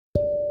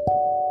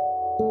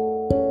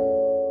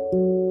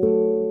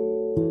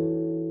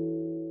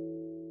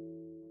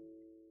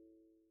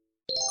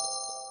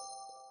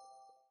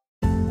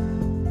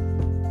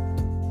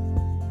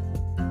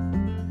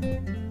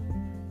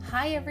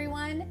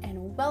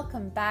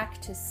welcome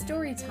back to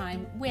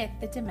Storytime with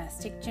the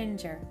Domestic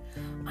Ginger.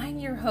 I'm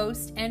your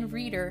host and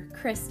reader,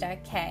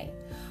 Krista Kay.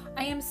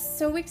 I am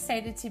so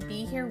excited to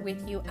be here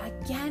with you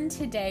again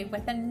today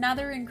with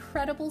another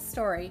incredible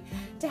story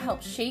to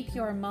help shape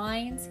your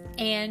minds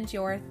and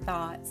your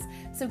thoughts.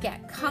 So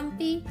get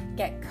comfy,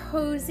 get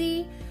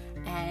cozy,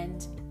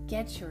 and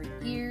get your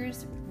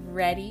ears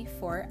ready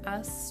for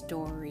a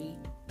story.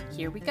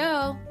 Here we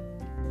go.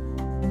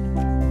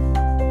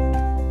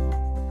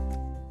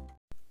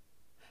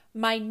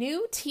 My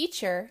New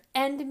Teacher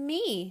and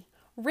Me,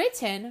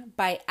 written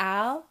by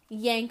Al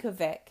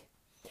Yankovic.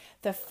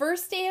 The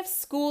first day of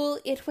school,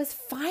 it was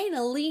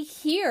finally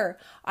here.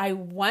 I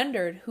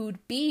wondered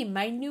who'd be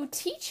my new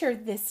teacher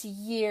this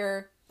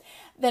year.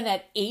 Then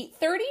at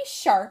 8:30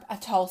 sharp, a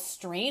tall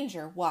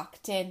stranger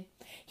walked in.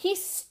 He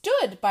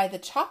stood by the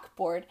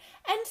chalkboard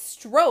and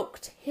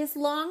stroked his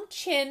long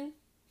chin.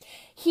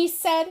 He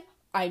said,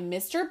 "I'm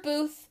Mr.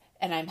 Booth,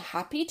 and I'm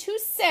happy to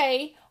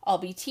say I'll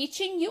be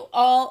teaching you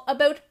all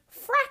about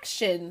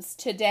fractions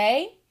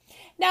today.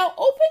 Now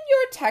open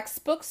your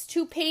textbooks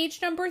to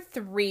page number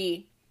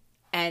 3.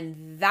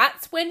 And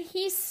that's when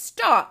he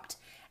stopped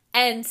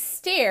and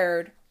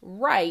stared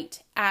right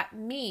at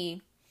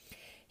me.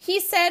 He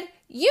said,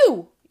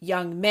 "You,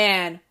 young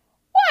man,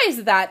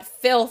 why's that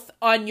filth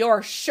on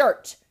your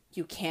shirt?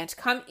 You can't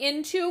come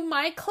into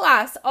my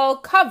class all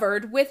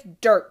covered with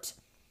dirt."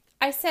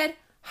 I said,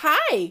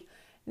 "Hi,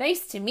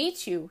 nice to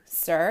meet you,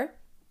 sir.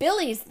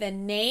 Billy's the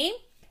name.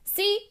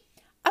 See,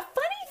 a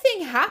funny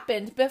thing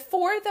happened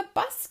before the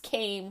bus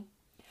came.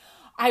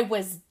 I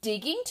was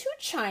digging to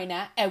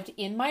china out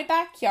in my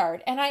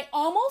backyard, and I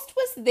almost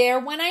was there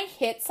when I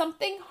hit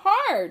something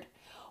hard.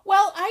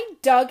 Well, I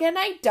dug and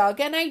I dug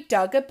and I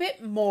dug a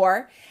bit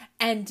more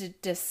and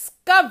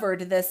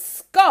discovered the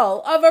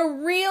skull of a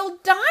real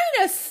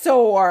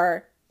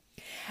dinosaur.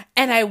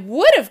 And I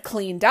would have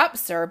cleaned up,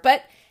 sir,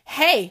 but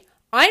hey,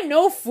 I'm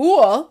no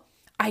fool.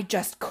 I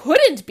just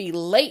couldn't be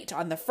late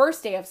on the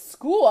first day of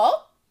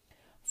school."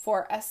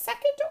 For a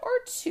second or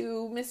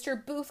two,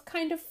 Mr. Booth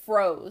kind of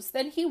froze.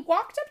 Then he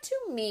walked up to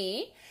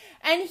me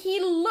and he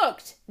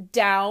looked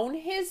down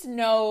his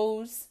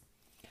nose.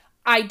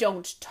 "I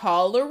don't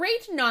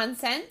tolerate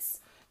nonsense.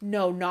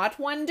 No, not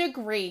 1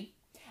 degree.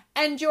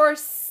 And your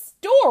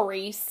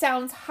story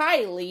sounds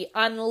highly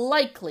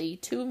unlikely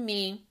to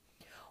me."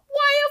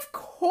 "Why, of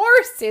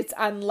course it's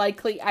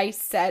unlikely," I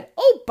said.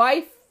 "Oh,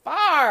 by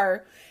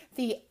far.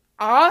 The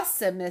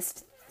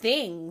awesomest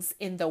things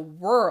in the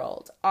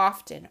world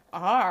often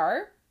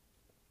are.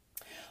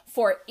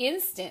 For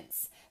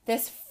instance,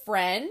 this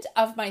friend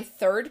of my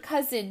third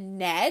cousin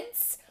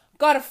Ned's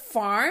got a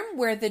farm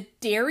where the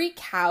dairy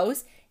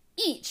cows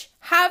each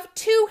have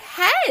 2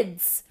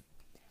 heads.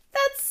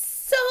 That's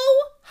so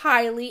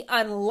highly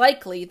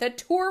unlikely the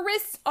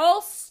tourists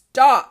all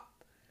stop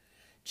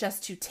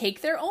just to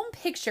take their own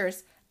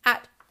pictures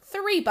at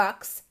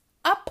 $3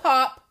 a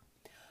pop."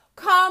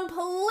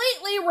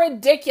 "Completely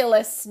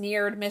ridiculous,"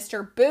 sneered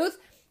Mr.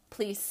 Booth.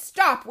 "Please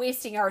stop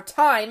wasting our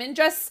time and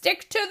just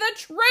stick to the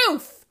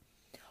truth."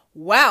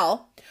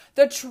 "Well,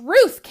 the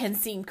truth can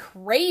seem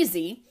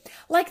crazy,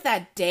 like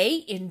that day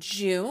in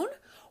June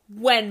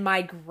when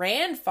my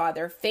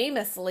grandfather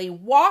famously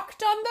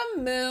walked on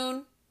the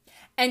moon,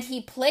 and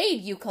he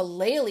played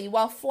ukulele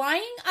while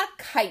flying a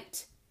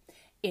kite.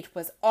 It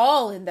was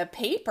all in the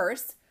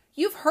papers.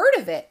 You've heard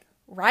of it,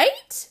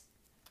 right?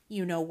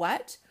 You know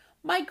what?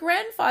 My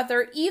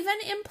grandfather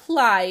even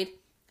implied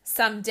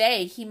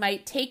someday he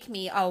might take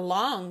me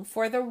along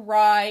for the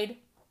ride."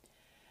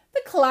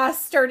 The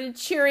class started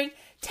cheering,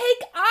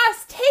 take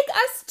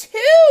us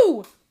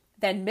too!"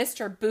 Then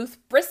Mr. Booth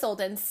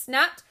bristled and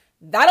snapped,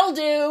 "That'll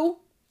do."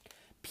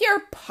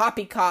 "Pure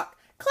poppycock.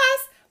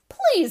 Class,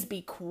 please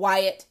be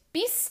quiet.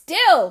 Be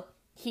still.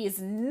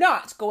 He's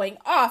not going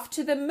off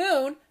to the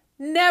moon.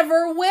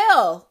 Never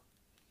will."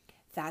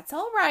 "That's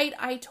all right,"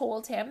 I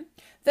told him.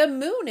 "The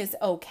moon is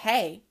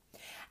okay.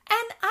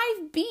 And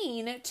I've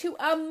been to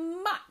a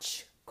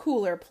much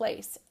cooler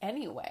place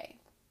anyway.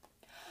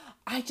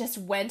 I just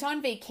went on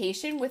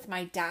vacation with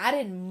my dad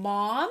and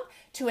mom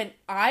to an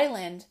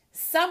island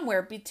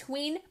somewhere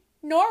between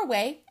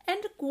Norway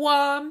and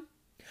Guam,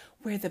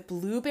 where the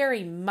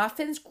blueberry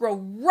muffins grow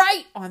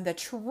right on the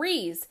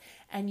trees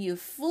and you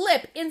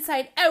flip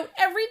inside out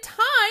every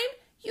time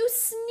you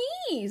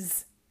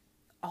sneeze.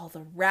 All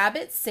the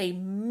rabbits say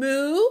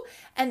moo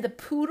and the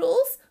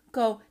poodles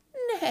go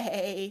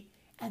neigh.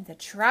 And the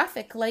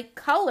traffic light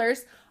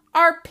colors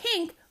are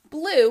pink,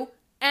 blue,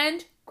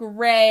 and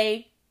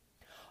gray.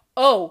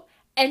 Oh,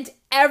 and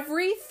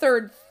every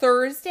third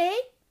Thursday,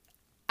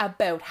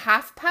 about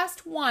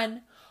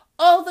 1:30,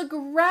 all the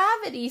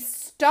gravity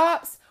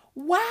stops.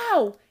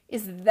 Wow,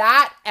 is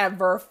that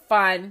ever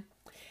fun?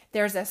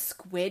 There's a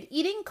squid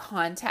eating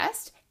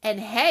contest, and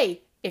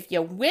hey, if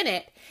you win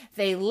it,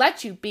 they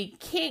let you be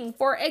king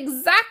for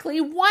exactly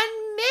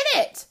 1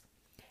 minute.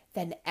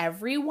 Then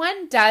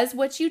everyone does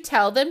what you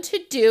tell them to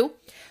do.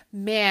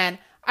 Man,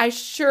 I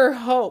sure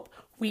hope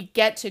we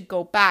get to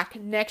go back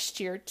next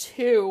year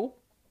too."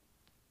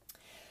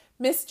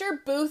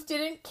 Mr. Booth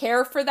didn't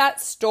care for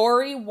that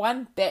story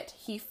one bit.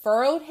 He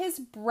furrowed his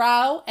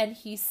brow and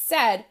he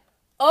said,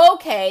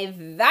 "Okay,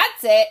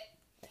 that's it.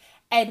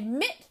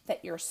 Admit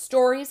that your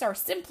stories are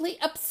simply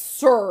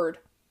absurd.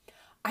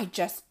 I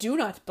just do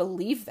not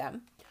believe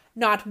them.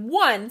 Not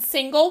one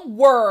single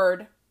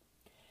word."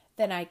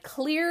 Then I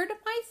cleared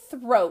my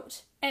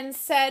throat and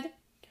said,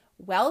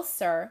 "Well,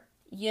 sir,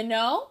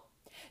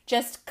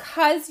 just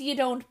 'cause you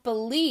don't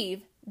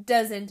believe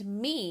doesn't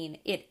mean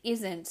it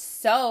isn't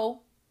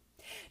so.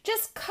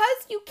 Just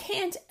 'cause you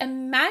can't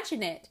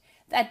imagine it,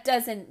 that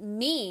doesn't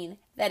mean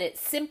that it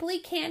simply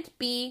can't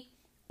be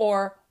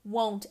or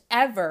won't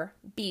ever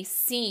be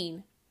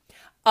seen.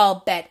 I'll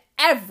bet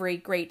every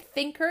great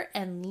thinker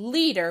and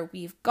leader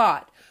we've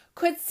got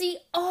could see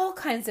all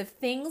kinds of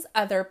things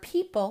other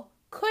people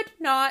could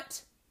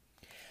not.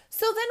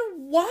 So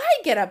then why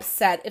get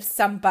upset if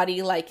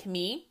somebody like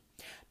me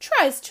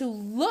tries to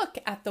look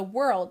at the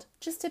world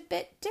just a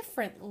bit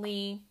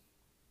differently?"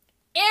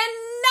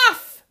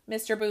 "Enough!"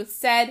 Mr. Booth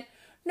said.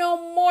 "No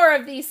more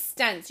of these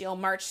stunts. You'll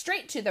march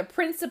straight to the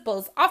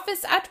principal's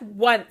office at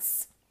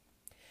once."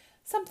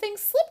 Something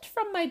slipped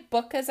from my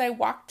book as I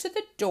walked to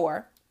the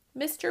door.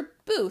 Mr.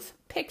 Booth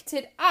picked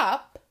it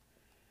up,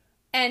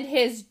 and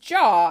his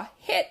jaw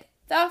hit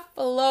the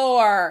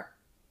floor.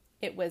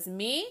 It was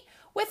me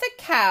with a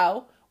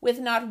cow with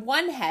not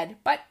one head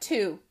but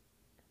two.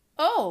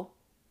 "Oh,"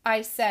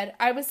 I said,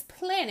 "I was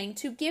planning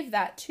to give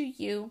that to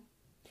you.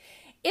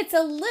 It's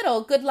a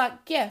little good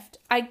luck gift.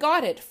 I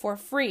got it for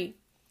free."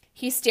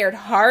 He stared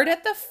hard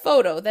at the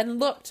photo, then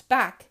looked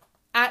back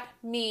at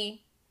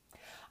me.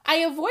 I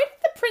avoided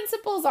the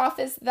principal's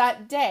office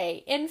that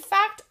day. In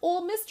fact,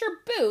 old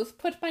Mr. Booth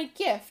put my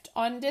gift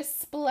on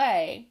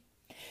display.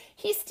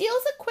 He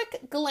steals a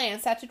quick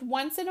glance at it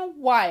once in a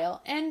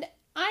while, and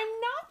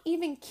I'm not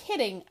even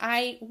kidding,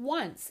 I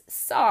once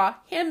saw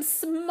him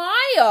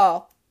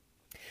smile.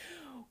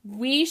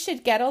 We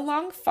should get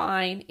along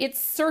fine. It's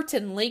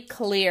certainly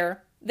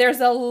clear.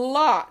 There's a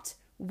lot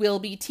we'll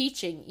be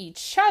teaching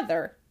each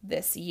other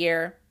this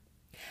year.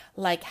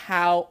 Like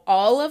how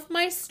all of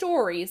my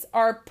stories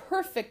are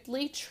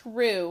perfectly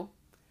true.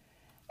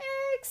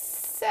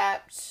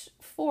 Except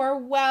for,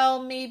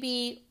 well,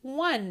 maybe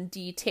one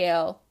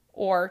detail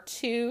or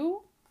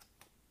two.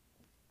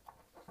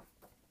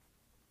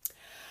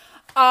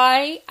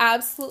 I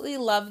absolutely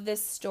love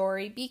this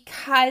story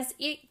because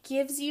it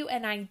gives you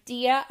an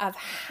idea of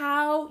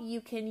how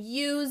you can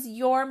use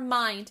your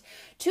mind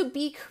to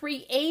be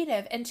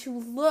creative and to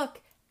look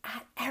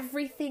at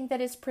everything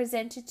that is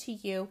presented to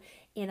you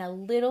in a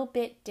little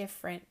bit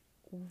different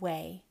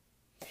way.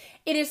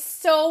 It is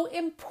so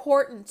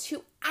important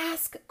to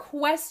ask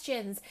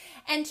questions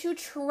and to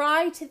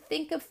try to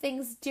think of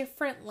things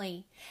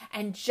differently.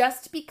 And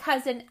just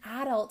because an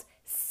adult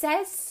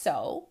says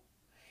so,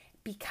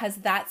 because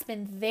that's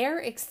been their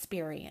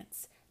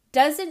experience,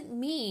 doesn't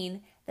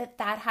mean that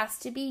that has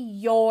to be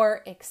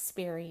your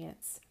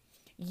experience.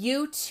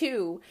 You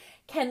too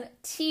can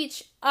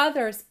teach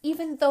others,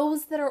 even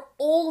those that are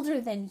older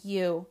than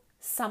you,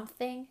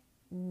 something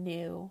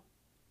new.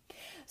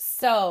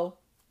 So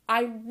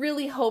I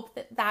really hope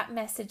that that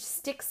message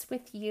sticks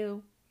with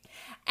you.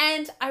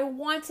 And I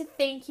want to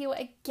thank you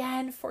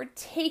again for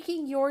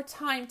taking your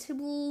time to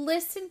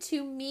listen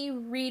to me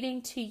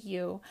reading to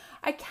you.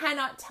 I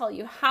cannot tell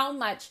you how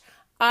much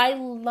I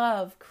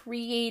love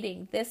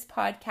creating this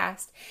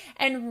podcast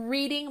and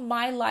reading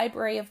my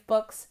library of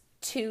books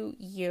to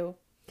you.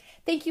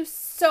 Thank you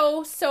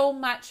so, so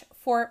much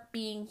for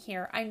being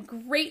here. I'm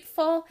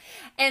grateful,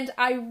 and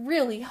I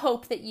really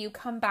hope that you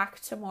come back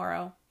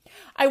tomorrow.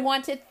 I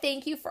want to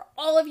thank you for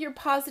all of your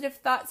positive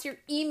thoughts, your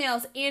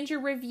emails, and your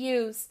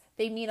reviews.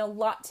 They mean a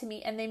lot to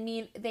me, and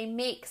they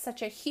make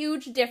such a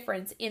huge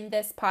difference in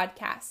this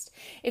podcast.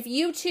 If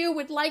you too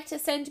would like to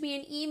send me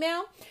an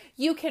email,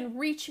 you can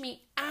reach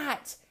me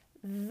at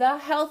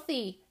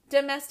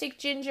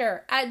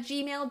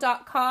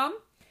thehealthydomesticginger@gmail.com.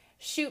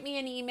 Shoot me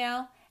an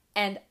email,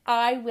 and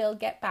I will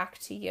get back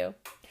to you.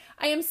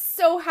 I am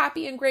so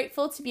happy and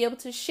grateful to be able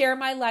to share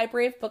my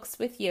library of books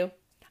with you.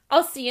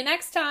 I'll see you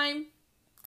next time.